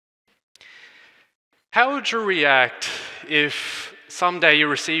How would you react if someday you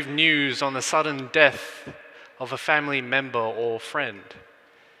receive news on the sudden death of a family member or friend?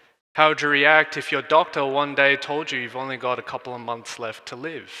 How would you react if your doctor one day told you you've only got a couple of months left to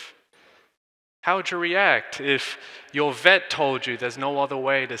live? How would you react if your vet told you there's no other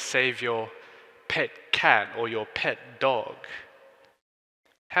way to save your pet cat or your pet dog?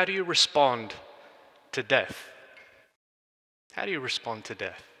 How do you respond to death? How do you respond to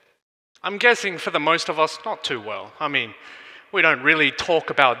death? I'm guessing for the most of us, not too well. I mean, we don't really talk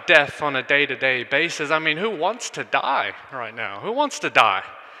about death on a day-to-day basis. I mean, who wants to die right now? Who wants to die?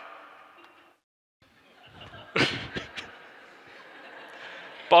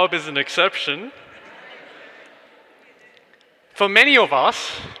 Bob is an exception. For many of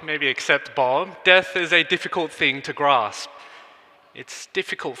us, maybe except Bob, death is a difficult thing to grasp. It's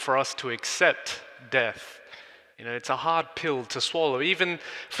difficult for us to accept death. It's a hard pill to swallow. Even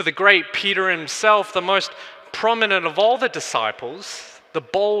for the great Peter himself, the most prominent of all the disciples, the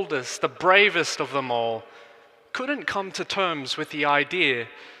boldest, the bravest of them all, couldn't come to terms with the idea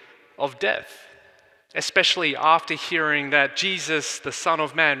of death, especially after hearing that Jesus, the Son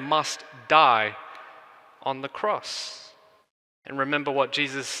of Man, must die on the cross. And remember what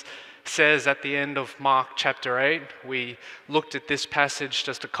Jesus says at the end of Mark chapter 8. We looked at this passage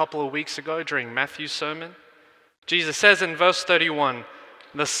just a couple of weeks ago during Matthew's sermon. Jesus says in verse 31,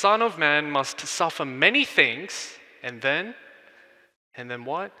 "The Son of Man must suffer many things, and then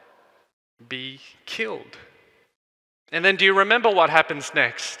what? Be killed." And then do you remember what happens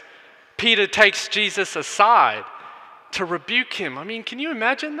next? Peter takes Jesus aside to rebuke him. I mean, can you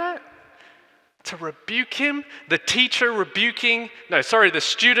imagine that? To rebuke him? The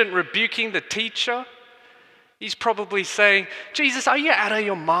student rebuking the teacher. He's probably saying, "Jesus, are you out of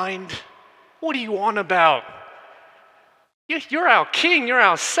your mind? What are you on about? You're our king, you're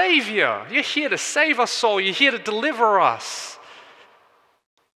our savior. You're here to save us all, you're here to deliver us.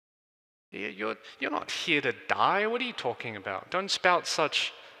 You're not here to die. What are you talking about? Don't spout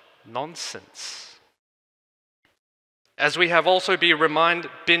such nonsense." As we have also been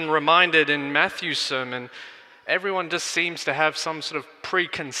reminded in Matthew's sermon, everyone just seems to have some sort of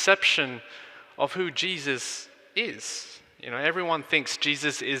preconception of who Jesus is. Everyone thinks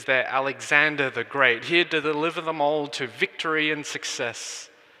Jesus is their Alexander the Great, here to deliver them all to victory and success.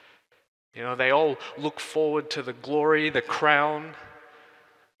 They all look forward to the glory, the crown,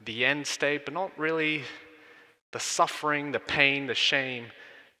 the end state, but not really the suffering, the pain, the shame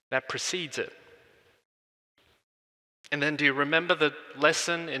that precedes it. And then do you remember the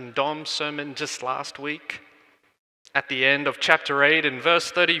lesson in Dom's sermon just last week? At the end of chapter 8 in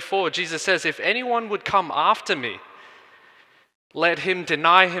verse 34, Jesus says, "If anyone would come after me, let him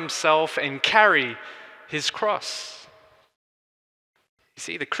deny himself and carry his cross." You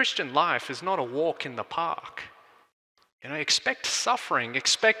see, the Christian life is not a walk in the park. Expect suffering,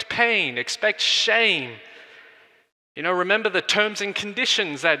 expect pain, expect shame. Remember the terms and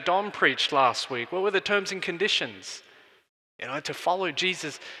conditions that Dom preached last week. What were the terms and conditions? To follow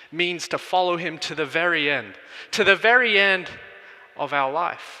Jesus means to follow him to the very end of our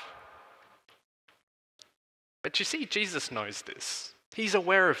life. But you see, Jesus knows this. He's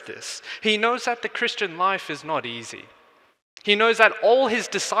aware of this. He knows that the Christian life is not easy. He knows that all his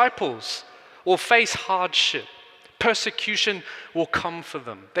disciples will face hardship. Persecution will come for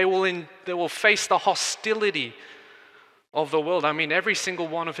them. They will face the hostility of the world. I mean, every single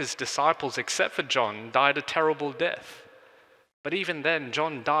one of his disciples, except for John, died a terrible death. But even then,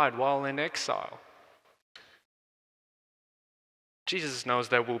 John died while in exile. Jesus knows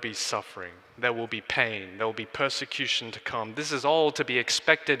there will be suffering, there will be pain, there will be persecution to come. This is all to be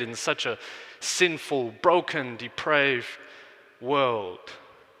expected in such a sinful, broken, depraved world.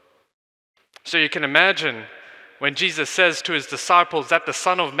 So you can imagine when Jesus says to his disciples that the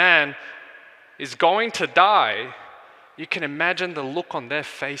Son of Man is going to die, you can imagine the look on their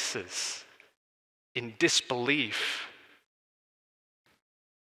faces in disbelief.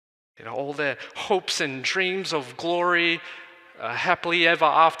 All their hopes and dreams of glory, happily ever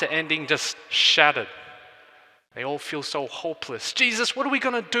after ending, just shattered. They all feel so hopeless. "Jesus, what are we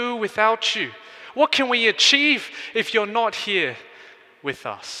going to do without you? What can we achieve if you're not here with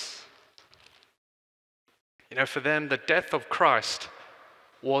us?" For them, the death of Christ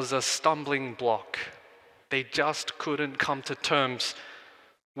was a stumbling block. They just couldn't come to terms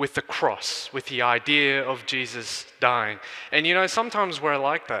with the cross, with the idea of Jesus dying. And sometimes we're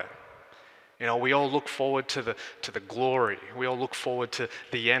like that. We all look forward to the glory. We all look forward to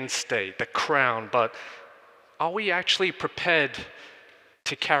the end state, the crown. But are we actually prepared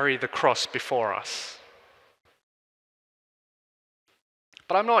to carry the cross before us?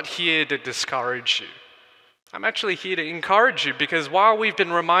 But I'm not here to discourage you. I'm actually here to encourage you, because while we've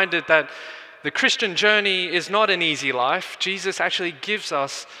been reminded that the Christian journey is not an easy life, Jesus actually gives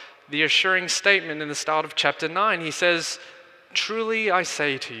us the assuring statement in the start of chapter 9. He says, "Truly I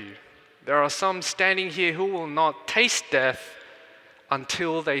say to you, there are some standing here who will not taste death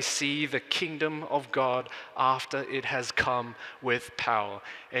until they see the kingdom of God after it has come with power."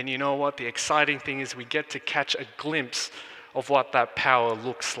 And you know what? The exciting thing is we get to catch a glimpse of what that power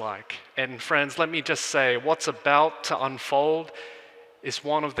looks like. And friends, let me just say, what's about to unfold is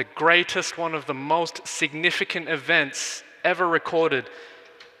one of the greatest, one of the most significant events ever recorded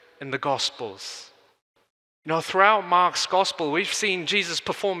in the Gospels. You know, throughout Mark's Gospel, we've seen Jesus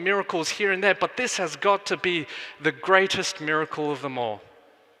perform miracles here and there, but this has got to be the greatest miracle of them all.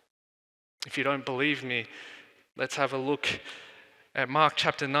 If you don't believe me, let's have a look at Mark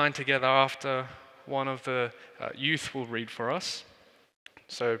chapter 9 together after one of the youth will read for us.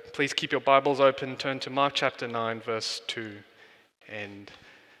 So please keep your Bibles open, turn to Mark chapter 9, verse 2, and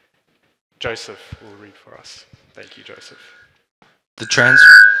Joseph will read for us. Thank you, Joseph. The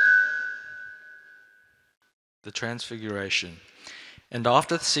Transfiguration. And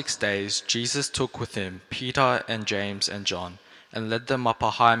after 6 days, Jesus took with him Peter and James and John, and led them up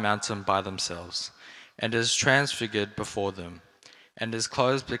a high mountain by themselves, and is transfigured before them. And his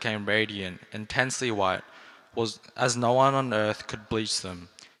clothes became radiant, intensely white, as no one on earth could bleach them.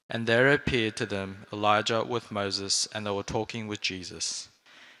 And there appeared to them Elijah with Moses, and they were talking with Jesus.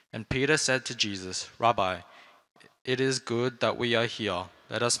 And Peter said to Jesus, "Rabbi, it is good that we are here.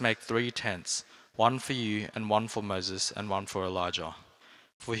 Let us make 3 tents, one for you, and one for Moses, and one for Elijah."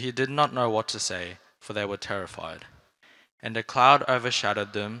 For he did not know what to say, for they were terrified. And a cloud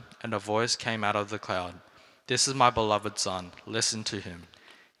overshadowed them, and a voice came out of the cloud, "This is my beloved Son, listen to him."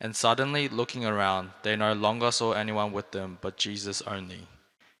 And suddenly, looking around, they no longer saw anyone with them but Jesus only.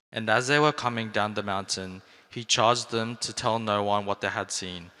 And as they were coming down the mountain, he charged them to tell no one what they had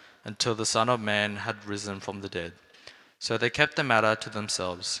seen, until the Son of Man had risen from the dead. So they kept the matter to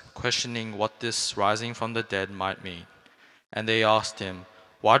themselves, questioning what this rising from the dead might mean. And they asked him,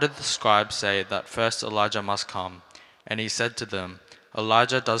 "Why did the scribes say that first Elijah must come?" And he said to them,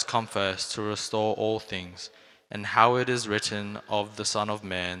 "Elijah does come first to restore all things. And how it is written of the Son of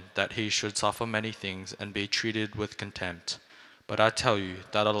Man that he should suffer many things and be treated with contempt. But I tell you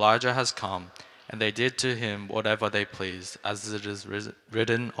that Elijah has come, and they did to him whatever they pleased, as it is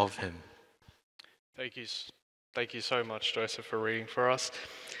written of him." Thank you so much, Joseph, for reading for us.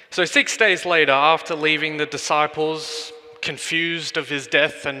 So 6 days later, after leaving the disciples confused of his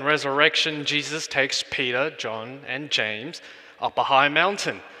death and resurrection, Jesus takes Peter, John, and James up a high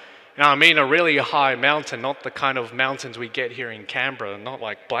mountain. Now, I mean a really high mountain, not the kind of mountains we get here in Canberra, not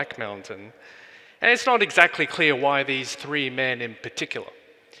like Black Mountain. And it's not exactly clear why these 3 men in particular.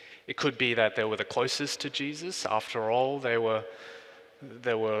 It could be that they were the closest to Jesus. After all, they were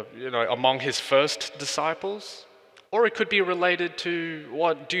among his first disciples. Or it could be related to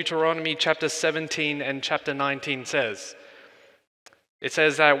what Deuteronomy chapter 17 and chapter 19 says. It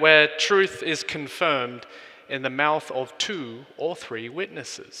says that where truth is confirmed in the mouth of 2 or 3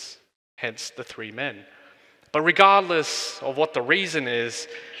 witnesses, hence the 3 men. But regardless of what the reason is,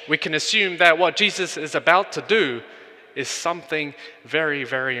 we can assume that what Jesus is about to do is something very,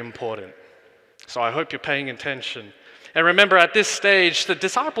 very important. So I hope you're paying attention. And remember, at this stage, the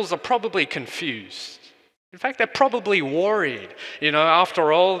disciples are probably confused. In fact, they're probably worried.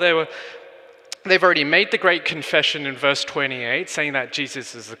 After all, they've already made the great confession in verse 28, saying that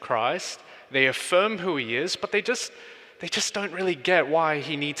Jesus is the Christ. They affirm who he is, but they just don't really get why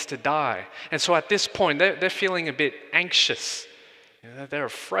he needs to die. And so at this point, they're feeling a bit anxious. They're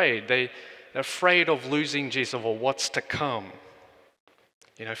afraid. They're afraid of losing Jesus or what's to come.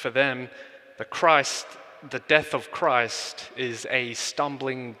 For them, the death of Christ is a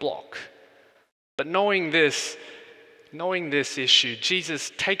stumbling block. But knowing this issue,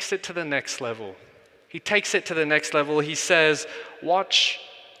 Jesus takes it to the next level. He takes it to the next level. He says, "Watch,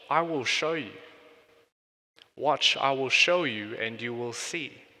 I will show you. Watch, I will show you, and you will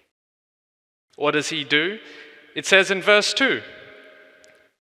see." What does he do? It says in verse 2,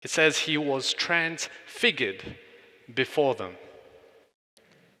 it says he was transfigured before them.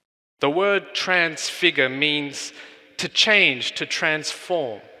 The word transfigure means to change, to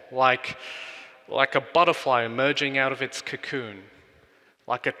transform, like a butterfly emerging out of its cocoon,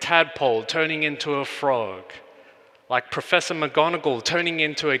 like a tadpole turning into a frog, like Professor McGonagall turning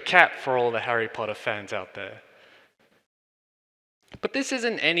into a cat for all the Harry Potter fans out there. But this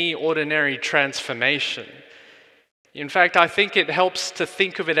isn't any ordinary transformation. In fact, I think it helps to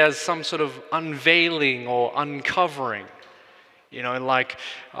think of it as some sort of unveiling or uncovering. Like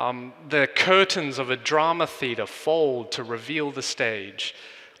the curtains of a drama theater fold to reveal the stage,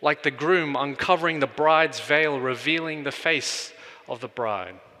 like the groom uncovering the bride's veil, revealing the face of the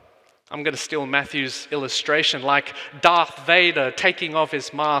bride. I'm going to steal Matthew's illustration, like Darth Vader taking off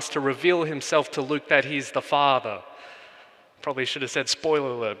his mask to reveal himself to Luke that he's the Father. Probably should have said spoiler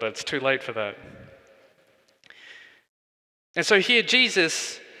alert, but it's too late for that. And so here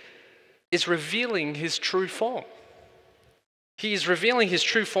Jesus is revealing his true form. He is revealing his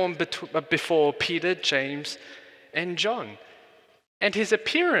true form before Peter, James, and John. And his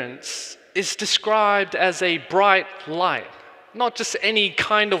appearance is described as a bright light. Not just any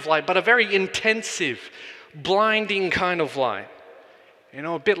kind of light, but a very intensive, blinding kind of light.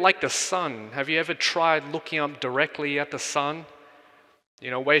 A bit like the sun. Have you ever tried looking up directly at the sun?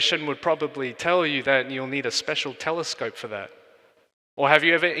 Wei Shen would probably tell you that you'll need a special telescope for that. Or have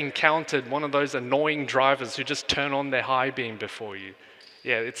you ever encountered one of those annoying drivers who just turn on their high beam before you?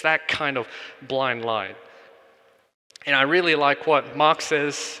 Yeah, it's that kind of blind light. And I really like what Mark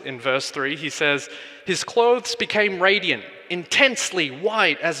says in verse 3. He says, his clothes became radiant, intensely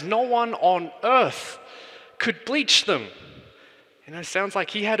white, as no one on earth could bleach them. Sounds like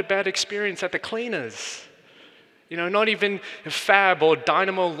he had a bad experience at the cleaners. Not even Fab or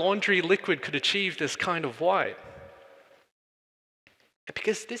Dynamo laundry liquid could achieve this kind of white.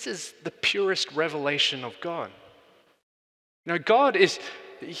 Because this is the purest revelation of God. God is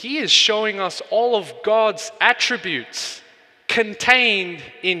showing us all of God's attributes contained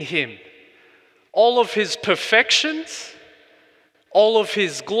in him. All of his perfections, all of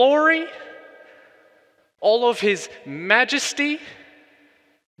his glory, all of his majesty,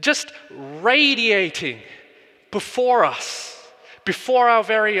 just radiating before us, before our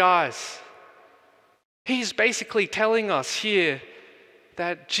very eyes. He's basically telling us here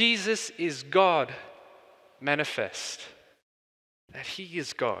that Jesus is God manifest, that he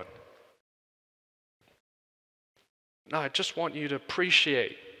is God. Now, I just want you to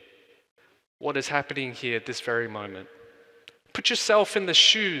appreciate what is happening here at this very moment. Put yourself in the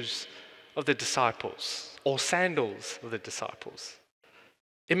shoes of the disciples, or sandals of the disciples.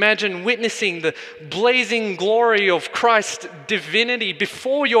 Imagine witnessing the blazing glory of Christ's divinity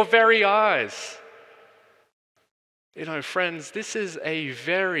before your very eyes. Friends, this is a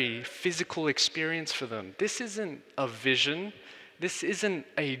very physical experience for them. This isn't a vision. This isn't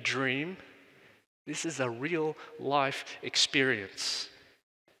a dream. This is a real life experience.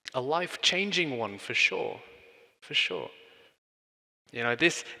 A life-changing one for sure. For sure.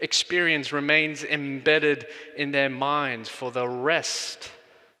 This experience remains embedded in their minds for the rest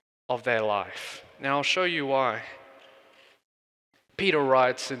of their life. Now I'll show you why. Peter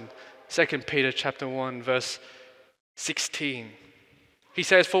writes in 2 Peter chapter 1, verse 16. He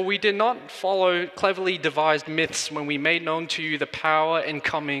says, "For we did not follow cleverly devised myths when we made known to you the power and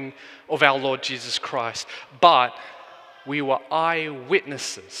coming of our Lord Jesus Christ, but we were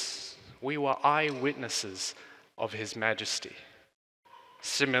eyewitnesses. We were eyewitnesses of his majesty."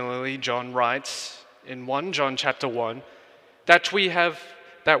 Similarly, John writes in 1 John chapter 1,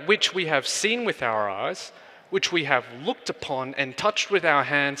 that which we have seen with our eyes, which we have looked upon and touched with our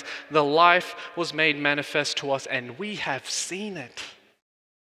hands, the life was made manifest to us, and we have seen it.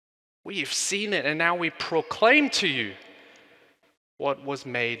 We have seen it, and now we proclaim to you what was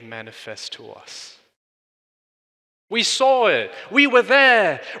made manifest to us. We saw it. We were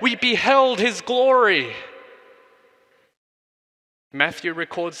there. We beheld his glory. Matthew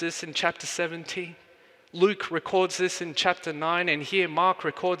records this in chapter 17. Luke records this in chapter 9, and here Mark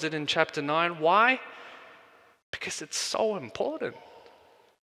records it in chapter 9. Why? Because it's so important.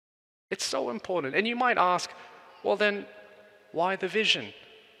 It's so important. And you might ask, well then, why the vision?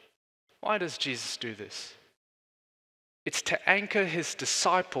 Why does Jesus do this? It's to anchor his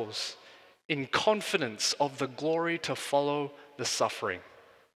disciples in confidence of the glory to follow the suffering.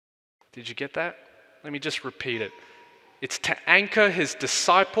 Did you get that? Let me just repeat it. It's to anchor his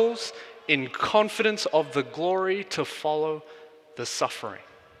disciples in confidence of the glory to follow the suffering.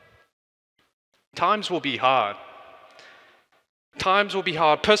 Times will be hard. Times will be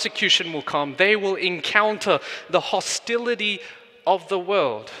hard. Persecution will come. They will encounter the hostility of the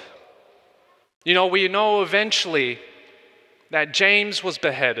world. We know eventually that James was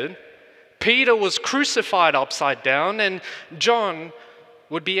beheaded, Peter was crucified upside down, and John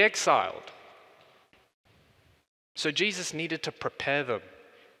would be exiled. So Jesus needed to prepare them.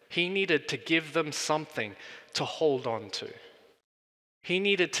 He needed to give them something to hold on to. He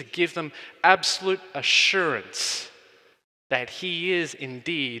needed to give them absolute assurance that he is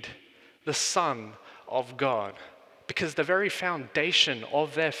indeed the Son of God. Because the very foundation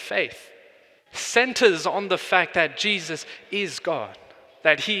of their faith centers on the fact that Jesus is God,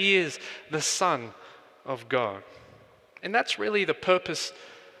 that he is the Son of God. And that's really the purpose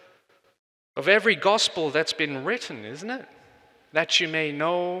of every gospel that's been written, isn't it? That you may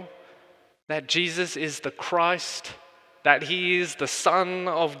know that Jesus is the Christ, that he is the Son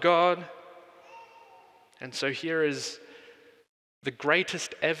of God. And so here is the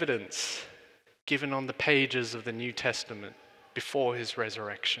greatest evidence given on the pages of the New Testament before his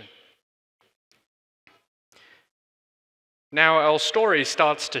resurrection. Now our story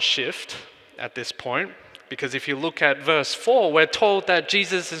starts to shift at this point, because if you look at verse 4, we're told that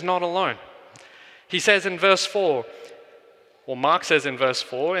Jesus is not alone. He says in verse 4, or Mark says in verse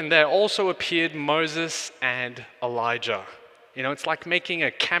 4, and there also appeared Moses and Elijah. You know, it's like making a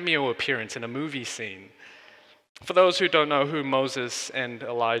cameo appearance in a movie scene. For those who don't know who Moses and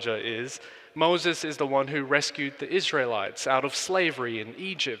Elijah is, Moses is the one who rescued the Israelites out of slavery in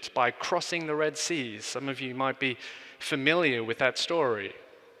Egypt by crossing the Red Sea. Some of you might be familiar with that story.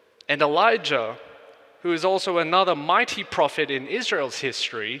 And Elijah, who is also another mighty prophet in Israel's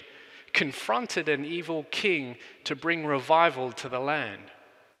history, confronted an evil king to bring revival to the land.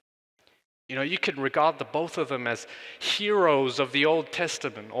 You know, you can regard the both of them as heroes of the Old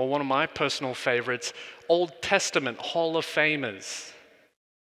Testament, or one of my personal favorites, Old Testament Hall of Famers.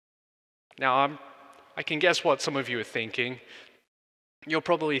 Now, I can guess what some of you are thinking. You're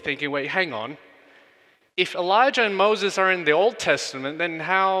probably thinking, wait, hang on. If Elijah and Moses are in the Old Testament, then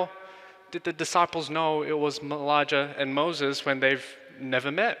how did the disciples know it was Elijah and Moses when they've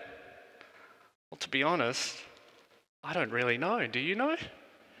never met? Well, to be honest, I don't really know. Do you know?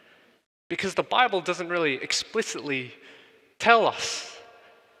 Because the Bible doesn't really explicitly tell us.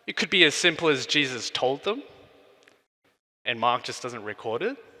 It could be as simple as Jesus told them, and Mark just doesn't record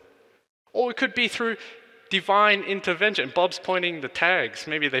it. Or it could be through divine intervention. Bob's pointing the tags.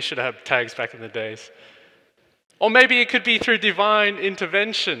 Maybe they should have tags back in the days. Or maybe it could be through divine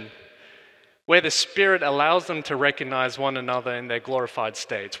intervention, where the Spirit allows them to recognize one another in their glorified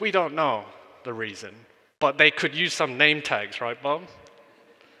states. We don't know the reason, but they could use some name tags, right, Bob?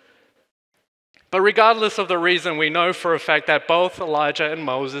 But regardless of the reason, we know for a fact that both Elijah and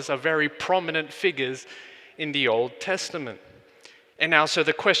Moses are very prominent figures in the Old Testament. And now, so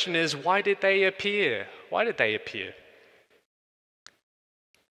the question is, why did they appear? Why did they appear?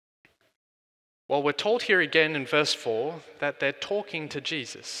 Well, we're told here again in verse 4 that they're talking to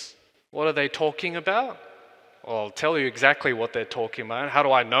Jesus. What are they talking about? Well, I'll tell you exactly what they're talking about. How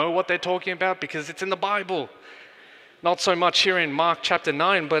do I know what they're talking about? Because it's in the Bible. Not so much here in Mark chapter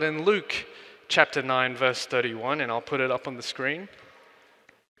 9, but in Luke chapter 9, verse 31, and I'll put it up on the screen.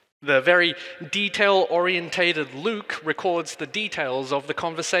 The very detail-orientated Luke records the details of the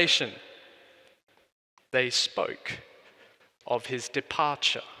conversation. They spoke of his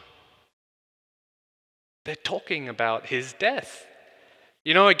departure. They're talking about his death.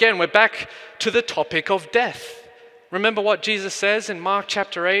 You know, again, we're back to the topic of death. Remember what Jesus says in Mark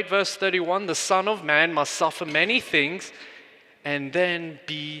chapter 8, verse 31, the Son of Man must suffer many things and then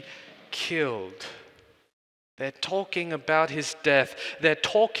be killed. They're talking about his death. They're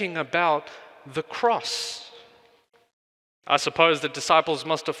talking about the cross. I suppose the disciples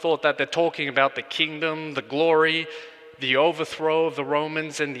must have thought that they're talking about the kingdom, the glory, the overthrow of the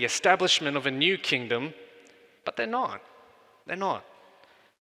Romans, and the establishment of a new kingdom, but they're not. They're not.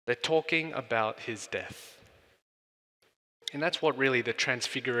 They're talking about his death. And that's what really the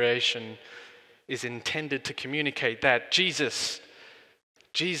transfiguration is intended to communicate, that Jesus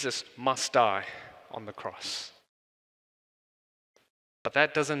must die on the cross. But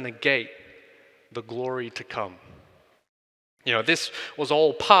that doesn't negate the glory to come. You know, this was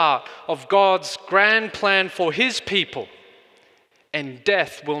all part of God's grand plan for his people, and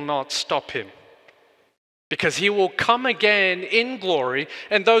death will not stop him. Because he will come again in glory,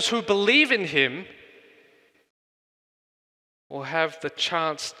 and those who believe in him will have the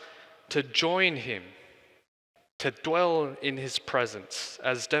chance to join him, to dwell in his presence,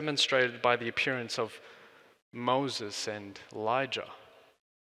 as demonstrated by the appearance of Moses and Elijah.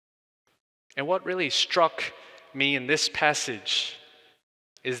 And what really struck me in this passage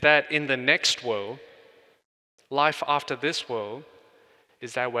is that in the next world, life after this world,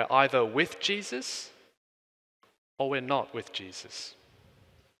 is that we're either with Jesus or we're not with Jesus.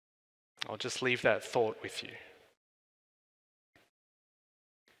 I'll just leave that thought with you.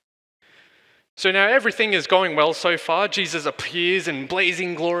 So now everything is going well so far. Jesus appears in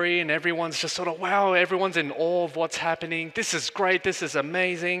blazing glory and everyone's just sort of, wow, everyone's in awe of what's happening. This is great, this is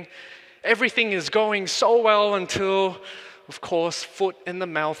amazing. Everything is going so well until, of course, foot in the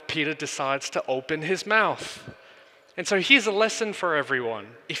mouth, Peter decides to open his mouth. And so here's a lesson for everyone.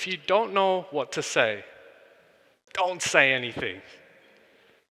 If you don't know what to say, don't say anything.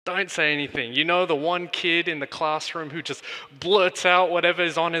 Don't say anything. You know the one kid in the classroom who just blurts out whatever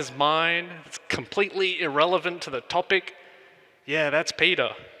is on his mind? It's completely irrelevant to the topic. Yeah, that's Peter.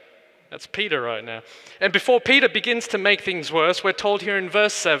 That's Peter right now. And before Peter begins to make things worse, we're told here in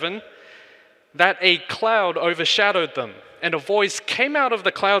verse 7 that a cloud overshadowed them, and a voice came out of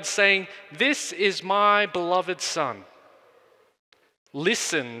the cloud saying, "This is my beloved Son.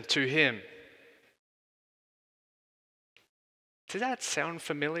 Listen to him." Does that sound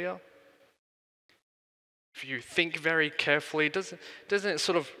familiar? If you think very carefully, doesn't it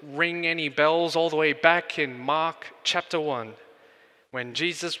sort of ring any bells all the way back in Mark chapter 1? When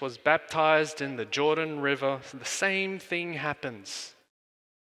Jesus was baptized in the Jordan River, the same thing happens.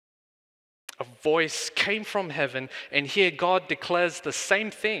 A voice came from heaven, and here God declares the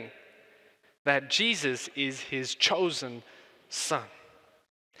same thing, that Jesus is his chosen Son.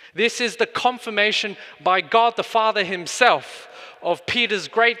 This is the confirmation by God the Father himself of Peter's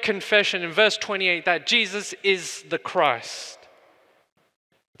great confession in verse 28 that Jesus is the Christ,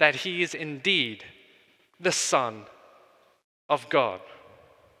 that he is indeed the Son of God.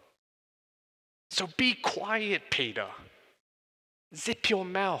 So be quiet, Peter. Zip your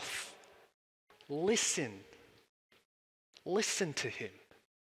mouth. Listen. Listen to him.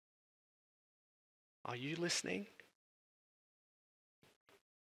 Are you listening?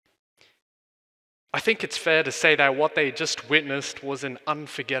 I think it's fair to say that what they just witnessed was an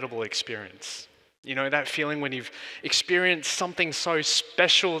unforgettable experience. You know, that feeling when you've experienced something so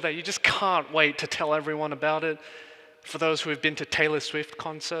special that you just can't wait to tell everyone about it. For those who have been to Taylor Swift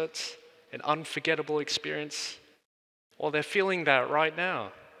concerts, an unforgettable experience. Well, they're feeling that right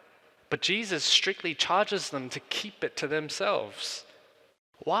now. But Jesus strictly charges them to keep it to themselves.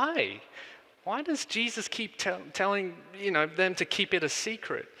 Why? Why does Jesus keep telling them to keep it a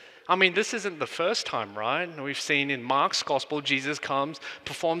secret? I mean, this isn't the first time, right? We've seen in Mark's gospel, Jesus comes,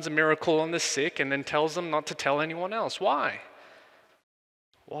 performs a miracle on the sick, and then tells them not to tell anyone else. Why?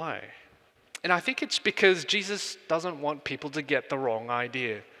 Why? And I think it's because Jesus doesn't want people to get the wrong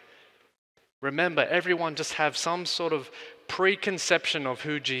idea. Remember, everyone just have some sort of preconception of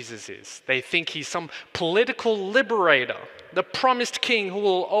who Jesus is. They think he's some political liberator, the promised king who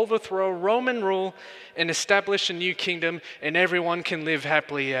will overthrow Roman rule and establish a new kingdom, and everyone can live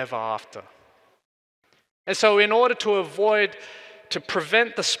happily ever after. And so in order to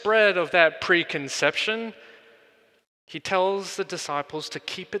prevent the spread of that preconception, he tells the disciples to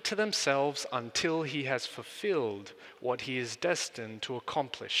keep it to themselves until he has fulfilled what he is destined to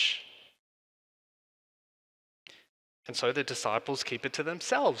accomplish. And so the disciples keep it to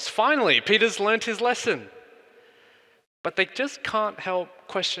themselves. Finally, Peter's learnt his lesson. But they just can't help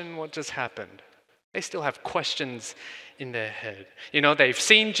question what just happened. They still have questions in their head. You know, they've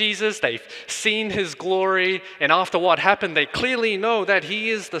seen Jesus, they've seen his glory, and after what happened, they clearly know that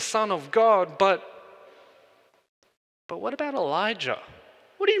he is the Son of God, but what about Elijah?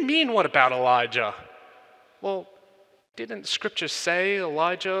 What do you mean, what about Elijah? Well, didn't Scripture say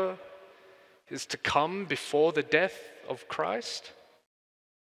Elijah is to come before the death of Christ?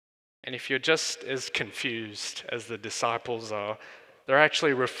 And if you're just as confused as the disciples are, they're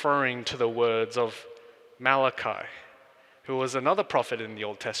actually referring to the words of Malachi, who was another prophet in the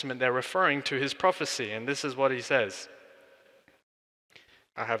Old Testament. They're referring to his prophecy, and this is what he says.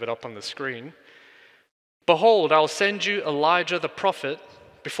 I have it up on the screen. "Behold, I'll send you Elijah the prophet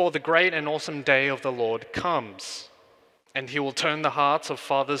before the great and awesome day of the Lord comes. And he will turn the hearts of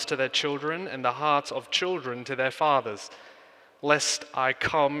fathers to their children and the hearts of children to their fathers, lest I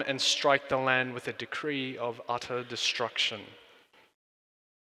come and strike the land with a decree of utter destruction."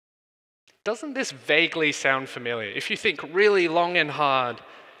 Doesn't this vaguely sound familiar? If you think really long and hard,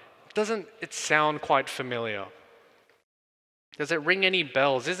 doesn't it sound quite familiar? Does it ring any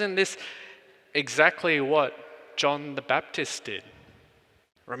bells? Isn't this exactly what John the Baptist did?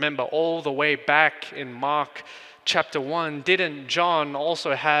 Remember, all the way back in Mark chapter 1, didn't John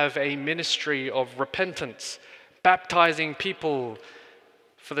also have a ministry of repentance, baptizing people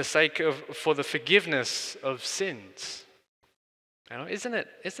for the forgiveness of sins? You know, isn't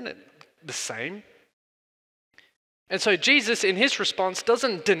it the same? And so Jesus, in his response,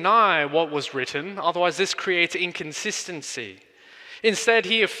 doesn't deny what was written, otherwise this creates inconsistency. Instead,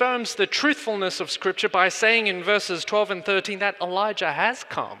 he affirms the truthfulness of Scripture by saying in verses 12 and 13 that Elijah has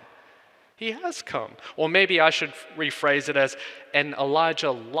come. He has come. Or maybe I should rephrase it as an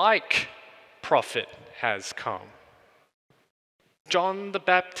Elijah-like prophet has come. John the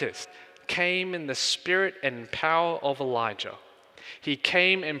Baptist came in the spirit and power of Elijah. He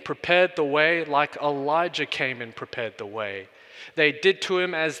came and prepared the way like Elijah came and prepared the way. They did to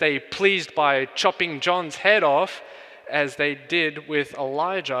him as they pleased by chopping John's head off, as they did with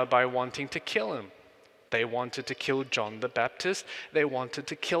Elijah by wanting to kill him. They wanted to kill John the Baptist. They wanted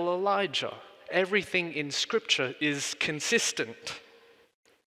to kill Elijah. Everything in Scripture is consistent.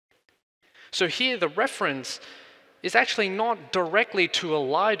 So here the reference is actually not directly to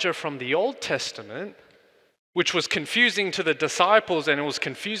Elijah from the Old Testament, which was confusing to the disciples and it was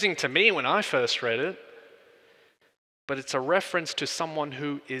confusing to me when I first read it, but it's a reference to someone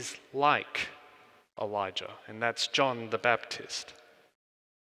who is like Elijah, and that's John the Baptist.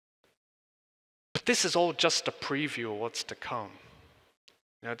 But this is all just a preview of what's to come.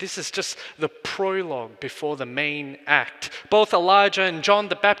 Now, this is just the prologue before the main act. Both Elijah and John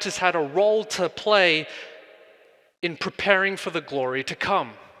the Baptist had a role to play in preparing for the glory to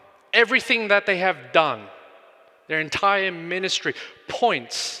come. Everything that they have done, their entire ministry,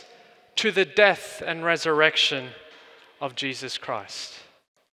 points to the death and resurrection of Jesus Christ.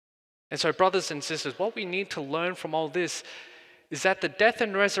 And so, brothers and sisters, what we need to learn from all this is that the death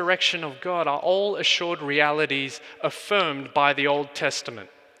and resurrection of God are all assured realities affirmed by the Old Testament.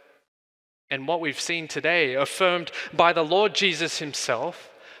 And what we've seen today, affirmed by the Lord Jesus himself,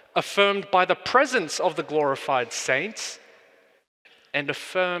 affirmed by the presence of the glorified saints, and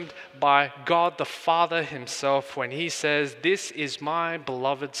affirmed by God the Father himself when he says, "This is my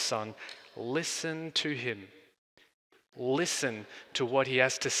beloved Son, listen to him." Listen to what he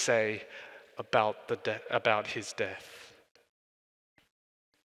has to say about his death.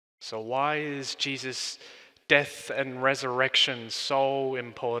 So why is Jesus' death and resurrection so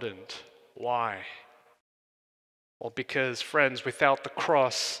important? Why? Well, because, friends, without the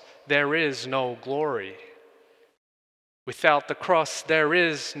cross, there is no glory. Without the cross, there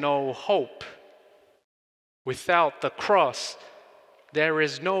is no hope. Without the cross, there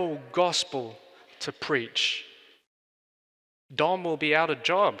is no gospel to preach. Dom will be out of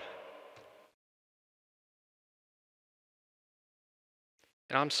job.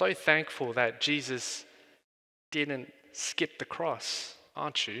 And I'm so thankful that Jesus didn't skip the cross,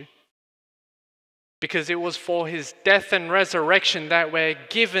 aren't you? Because it was for his death and resurrection that we're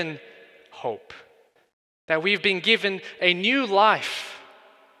given hope, that we've been given a new life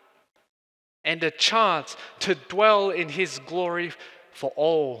and a chance to dwell in his glory for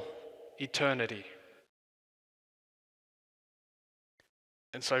all eternity.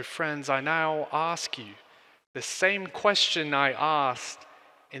 And so, friends, I now ask you the same question I asked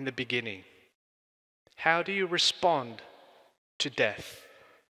in the beginning. How do you respond to death?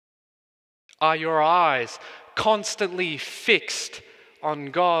 Are your eyes constantly fixed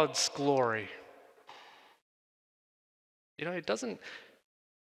on God's glory? You know, it doesn't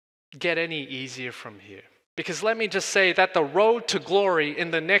get any easier from here. Because let me just say that the road to glory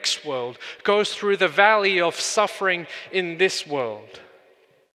in the next world goes through the valley of suffering in this world.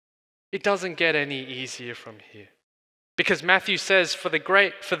 It doesn't get any easier from here. Because Matthew says, for the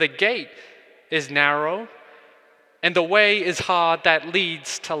gate is narrow, and the way is hard that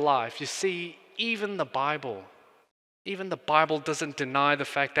leads to life. You see, even the Bible doesn't deny the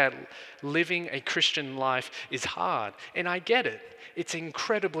fact that living a Christian life is hard. And I get it. It's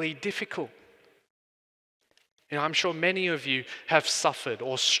incredibly difficult. And I'm sure many of you have suffered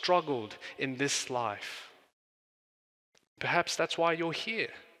or struggled in this life. Perhaps that's why you're here.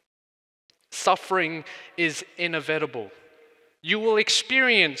 Suffering is inevitable. You will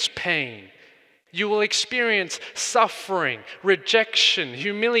experience pain. You will experience suffering, rejection,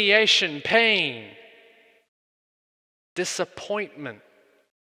 humiliation, pain, disappointment.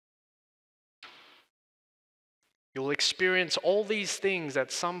 You'll experience all these things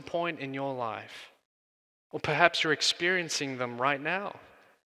at some point in your life. Or perhaps you're experiencing them right now.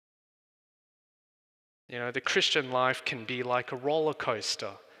 You know, the Christian life can be like a roller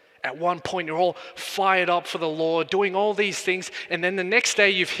coaster. At one point, you're all fired up for the Lord, doing all these things, and then the next day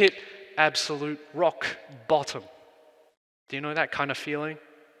you've hit absolute rock bottom. Do you know that kind of feeling?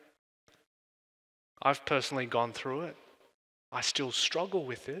 I've personally gone through it. I still struggle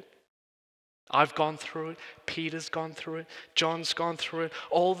with it. I've gone through it. Peter's gone through it. John's gone through it.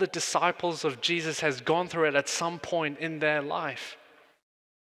 All the disciples of Jesus has gone through it at some point in their life.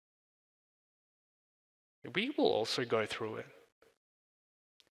 We will also go through it.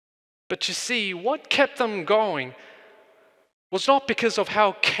 But you see, what kept them going was not because of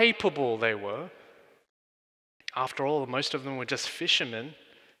how capable they were. After all, most of them were just fishermen.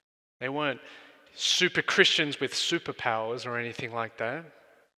 They weren't super Christians with superpowers or anything like that.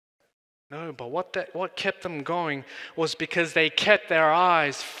 No, but what kept them going was because they kept their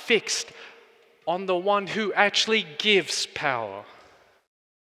eyes fixed on the one who actually gives power.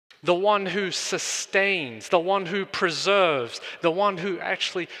 the one who sustains, the one who preserves, the one who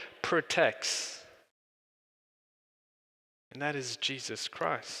actually protects. And that is Jesus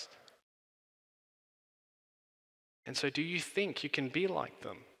Christ. And so do you think you can be like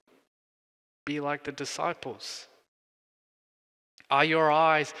them? Be like the disciples? Are your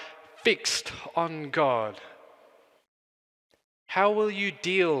eyes fixed on God? How will you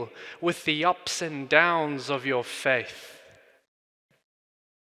deal with the ups and downs of your faith?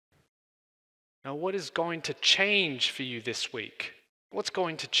 Now, what is going to change for you this week? What's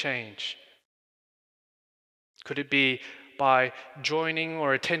going to change? Could it be by joining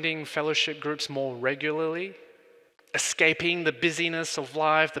or attending fellowship groups more regularly? Escaping the busyness of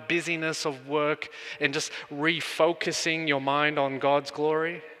life, the busyness of work, and just refocusing your mind on God's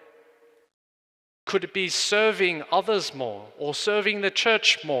glory? Could it be serving others more or serving the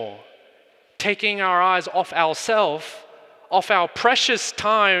church more? Taking our eyes off ourselves, off our precious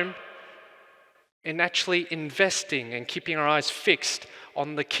time, and actually investing and keeping our eyes fixed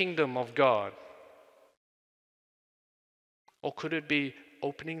on the kingdom of God? Or could it be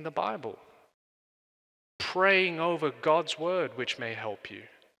opening the Bible, praying over God's word, which may help you?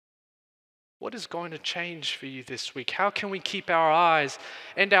 What is going to change for you this week? How can we keep our eyes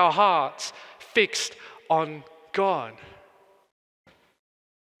and our hearts fixed on God?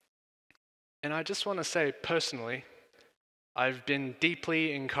 And I just want to say personally, I've been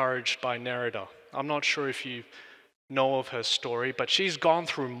deeply encouraged by Nerida. I'm not sure if you know of her story, but she's gone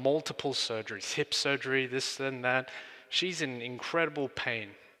through multiple surgeries, hip surgery, this and that. She's in incredible pain.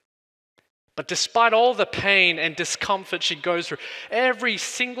 But despite all the pain and discomfort she goes through, every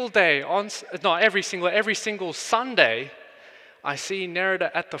single Sunday, I see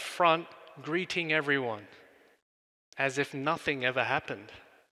Nerida at the front greeting everyone as if nothing ever happened.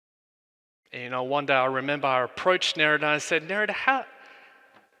 And one day I remember I approached Nerida and I said, Nerida, how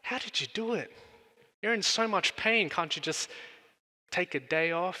did you do it? You're in so much pain. Can't you just take a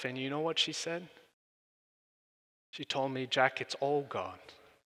day off? And you know what she said? She told me, Jack, it's all God.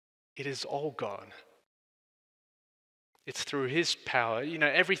 It is all God. It's through His power.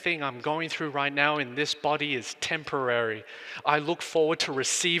 Everything I'm going through right now in this body is temporary. I look forward to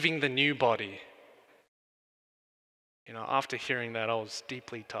receiving the new body. After hearing that, I was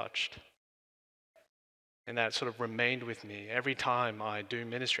deeply touched. And that sort of remained with me every time I do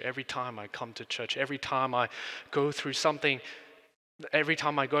ministry, every time I come to church, every time I go through something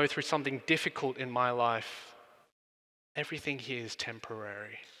difficult in my life. Everything here is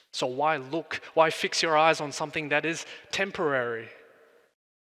temporary. So why fix your eyes on something that is temporary?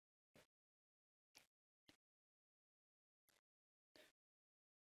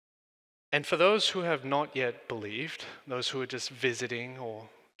 And for those who have not yet believed, those who are just visiting or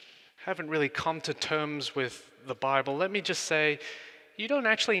haven't really come to terms with the Bible, let me just say, you don't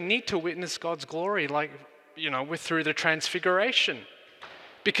actually need to witness God's glory through the transfiguration.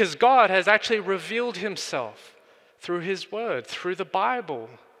 Because God has actually revealed Himself through His Word, through the Bible.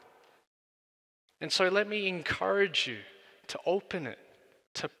 And so let me encourage you to open it,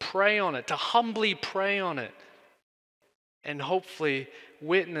 to pray on it, to humbly pray on it, and hopefully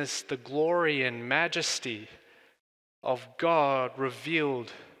witness the glory and majesty of God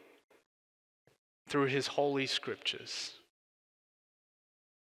revealed through His holy scriptures.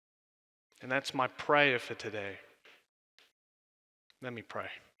 And that's my prayer for today. Let me pray.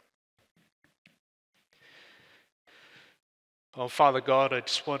 Oh, Father God, I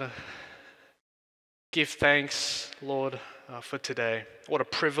just want to give thanks, Lord, for today. What a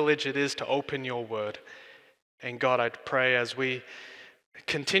privilege it is to open your word. And God, I pray as we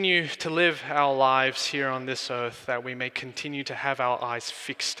continue to live our lives here on this earth, that we may continue to have our eyes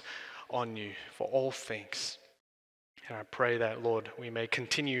fixed on you for all things. And I pray that, Lord, we may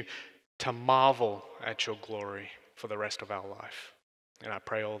continue to marvel at your glory for the rest of our life. And I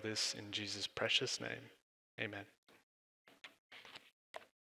pray all this in Jesus' precious name. Amen.